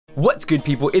What's good,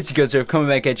 people? It's Jagilsdorf coming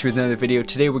back at you with another video.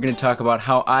 Today we're going to talk about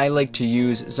how I like to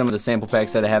use some of the sample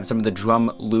packs that I have, some of the drum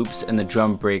loops and the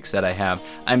drum breaks that I have.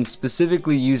 I'm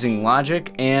specifically using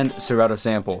Logic and Serato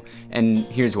sample, and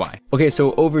here's why. Okay,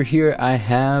 so over here I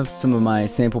have some of my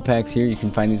sample packs here. You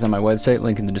can find these on my website,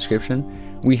 link in the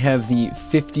description. We have the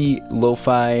 50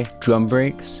 LoFi drum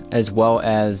breaks, as well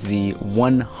as the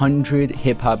 100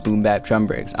 hip-hop boom bap drum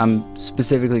breaks. I'm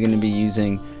specifically going to be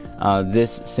using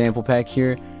this sample pack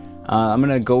here. I'm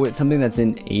gonna go with something that's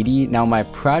in 80. Now my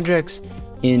project's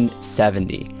in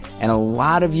 70, and a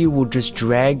lot of you will just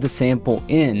drag the sample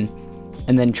in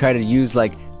and then try to use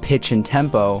like pitch and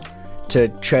tempo to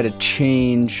try to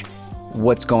change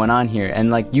what's going on here, and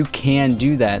like you can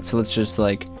do that. So let's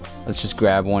just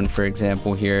grab one for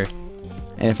example here,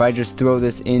 and if I just throw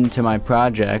this into my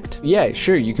project, yeah,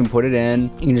 sure, you can put it in,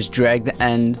 you can just drag the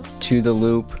end to the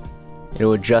loop.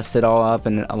 It'll adjust it all up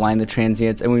and align the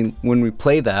transients, and when we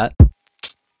play that,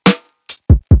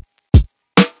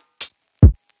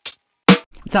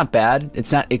 it's not bad.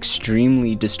 It's not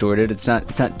extremely distorted. It's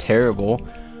not terrible.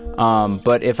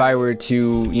 But if I were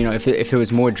to, you know, if it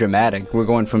was more dramatic, we're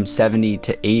going from 70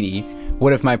 to 80.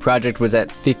 What if my project was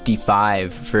at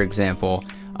 55, for example,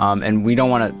 and we don't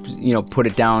want to, you know, put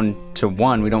it down to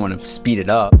 1. We don't want to speed it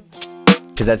up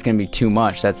because that's going to be too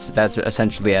much. That's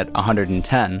essentially at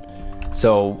 110.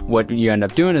 So what you end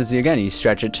up doing is, again, you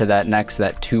stretch it to that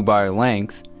 2-bar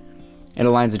length. It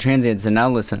aligns the transients, and now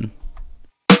listen.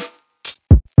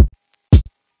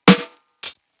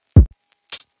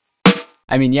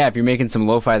 I mean, yeah, if you're making some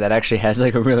lo-fi, that actually has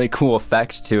like a really cool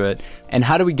effect to it. And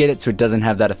how do we get it so it doesn't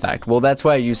have that effect? Well, that's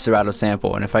why I use Serato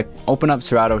sample. And if I open up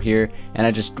Serato here, and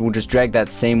we'll just drag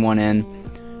that same one in.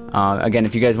 Again,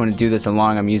 if you guys want to do this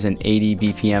along, I'm using 80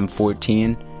 BPM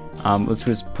 14. Let's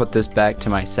just put this back to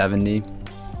my 70.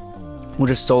 We'll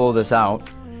just solo this out,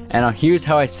 and now here's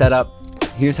how I set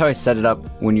it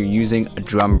up when you're using a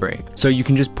drum break. So you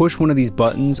can just push one of these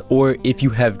buttons, or if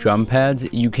you have drum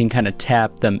pads, you can kind of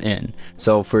tap them in.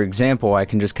 So for example, I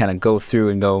can just kind of go through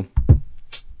and go,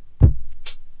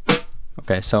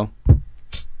 okay, so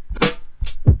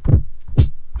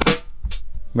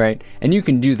right, and you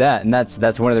can do that, and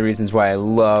that's one of the reasons why I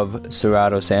love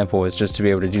Serato sample, is just to be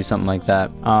able to do something like that.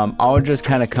 I'll just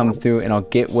kind of come through and I'll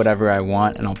get whatever I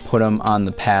want, and I'll put them on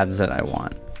the pads that I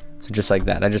want. So just like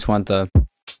that. I just want the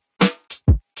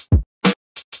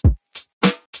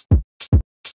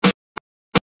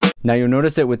now you'll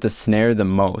notice it with the snare the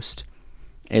most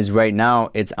is right now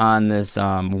it's on this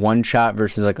one shot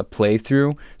versus like a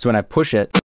playthrough. So when I push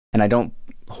it and I don't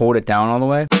hold it down all the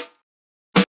way,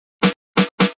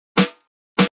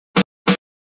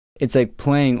 it's like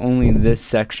playing only this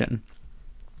section.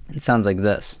 It sounds like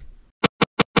this.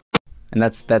 And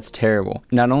that's terrible.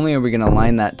 Not only are we going to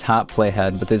align that top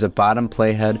playhead, but there's a bottom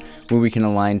playhead where we can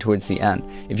align towards the end.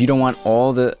 If you don't want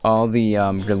all the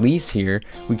release here,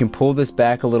 we can pull this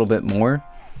back a little bit more,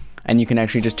 and you can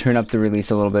actually just turn up the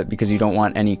release a little bit because you don't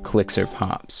want any clicks or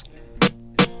pops.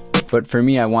 But for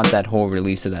me, I want that whole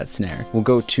release of that snare. We'll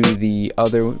go to the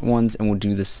other ones and we'll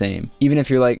do the same. Even if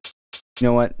you're like, you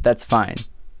know what, that's fine.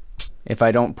 If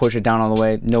I don't push it down all the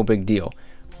way, no big deal.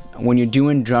 When you're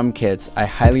doing drum kits, I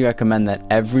highly recommend that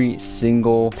every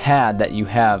single pad that you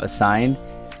have assigned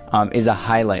is a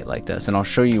highlight like this, and I'll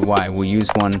show you why. We'll use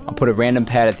one, I'll put a random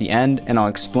pad at the end, and I'll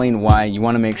explain why you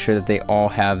want to make sure that they all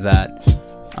have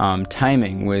that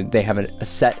timing where they have a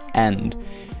set end.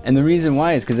 And the reason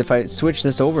why is because if I switch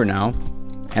this over now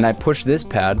and I push this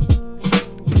pad,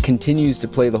 it continues to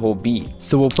play the whole beat.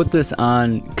 So we'll put this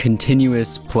on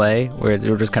continuous play, where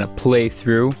it'll just kind of play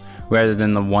through rather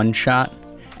than the one shot.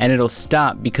 And it'll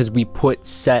stop because we put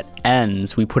set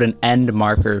ends. We put an end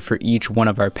marker for each one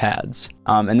of our pads.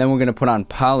 And then we're gonna put on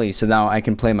poly, so now I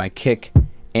can play my kick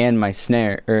and my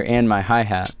snare, and my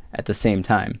hi-hat at the same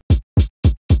time.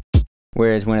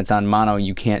 Whereas when it's on mono,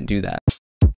 you can't do that.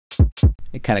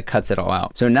 It kind of cuts it all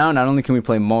out. So now not only can we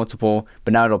play multiple,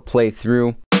 but now it'll play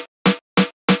through.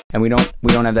 And we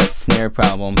don't have that snare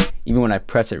problem, even when I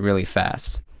press it really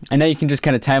fast. And now you can just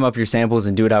kind of time up your samples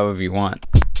and do it however you want.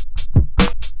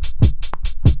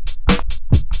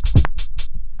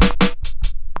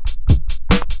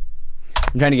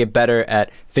 I'm trying to get better at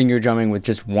finger drumming with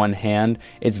just one hand.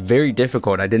 It's very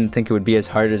difficult. I didn't think it would be as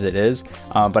hard as it is,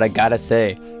 but I gotta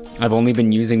say, I've only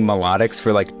been using Melodics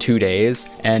for like 2 days,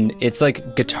 and it's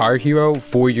like Guitar Hero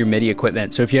for your MIDI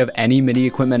equipment. So if you have any MIDI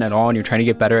equipment at all and you're trying to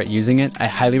get better at using it, I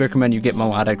highly recommend you get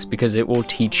Melodics because it will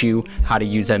teach you how to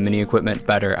use that MIDI equipment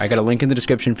better. I got a link in the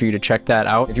description for you to check that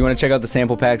out. If you want to check out the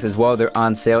sample packs as well, they're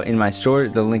on sale in my store.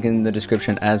 The link in the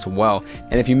description as well.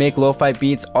 And if you make lo-fi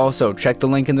beats, also check the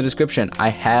link in the description. I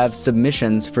have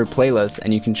submissions for playlists,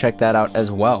 and you can check that out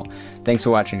as well. Thanks for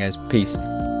watching, guys. Peace.